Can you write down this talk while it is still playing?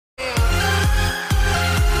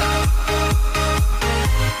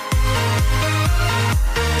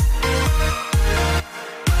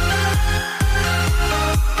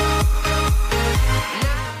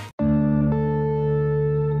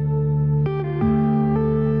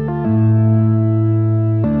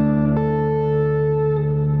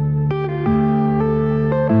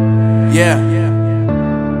Yeah.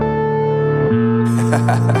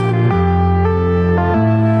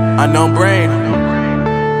 Unknown Brain,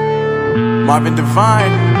 Marvin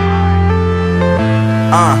Divine.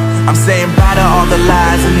 I'm saying bye to all the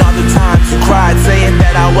lies and all the times you cried, saying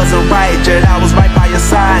that I wasn't right, yet I was right by your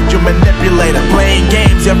side. You manipulator, playing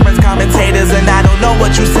games, your friends commentators, and I don't know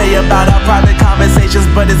what you say about our private conversations,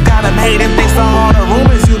 but it's got them hating. Thanks to all the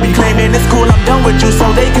rumors you be claiming. It's cool, I'm done with you, so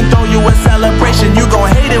they can throw you a celebration. You gon'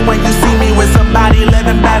 hate it when you see me with somebody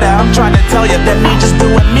living better. I'm trying to tell you that me just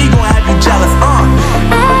doing me gon' have you jealous.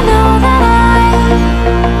 I know that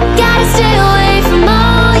I gotta stay away from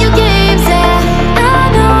all your games, yeah. I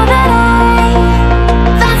know that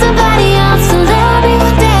I found somebody else to love me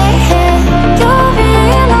one day, yeah. You'll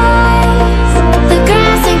realize the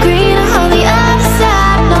grass ain't greener on the other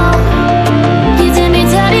side, no. You did me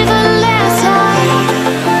dirty for the last time,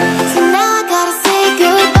 so now I gotta say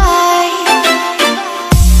goodbye.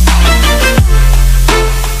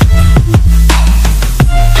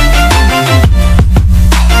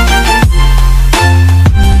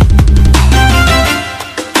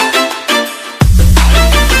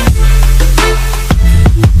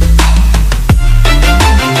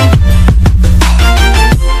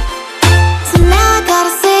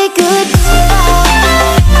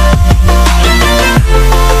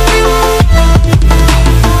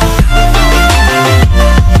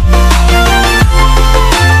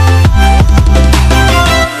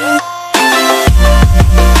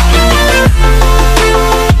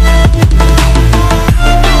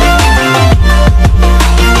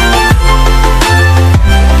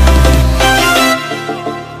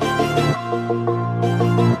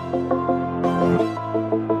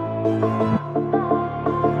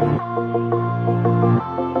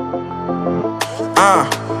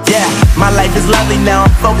 Yeah, my life is lovely now,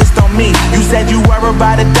 I'm focused on me. You said you were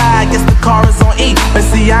about to die, I guess the car is on E. But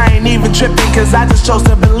see, I ain't even tripping, cause I just chose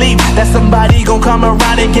to believe that somebody gon' come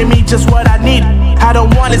around and give me just what I need. I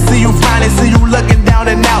don't wanna see you flying, see you looking down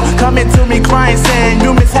and out, coming to me crying, saying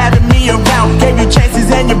you miss having me around. Gave you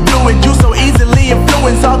chances and you blew it, you so easily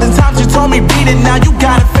influenced. All the times you told me beat it, now you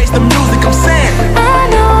gotta face the music. I'm saying I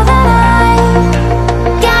know that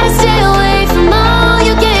I gotta stay away from all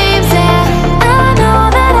your games, yeah. I know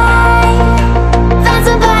that I found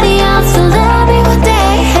somebody else to love me one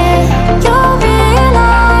day, yeah. You'll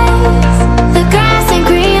realize the grass ain't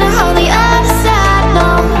greener on the other side, no.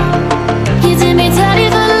 You did me dirty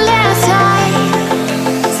for the last time,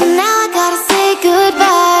 so now I gotta say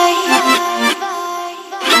goodbye.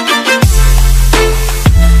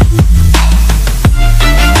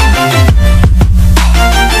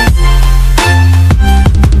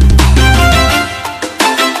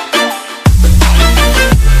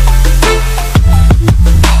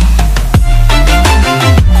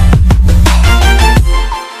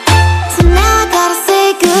 So now I gotta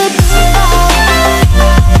say goodbye.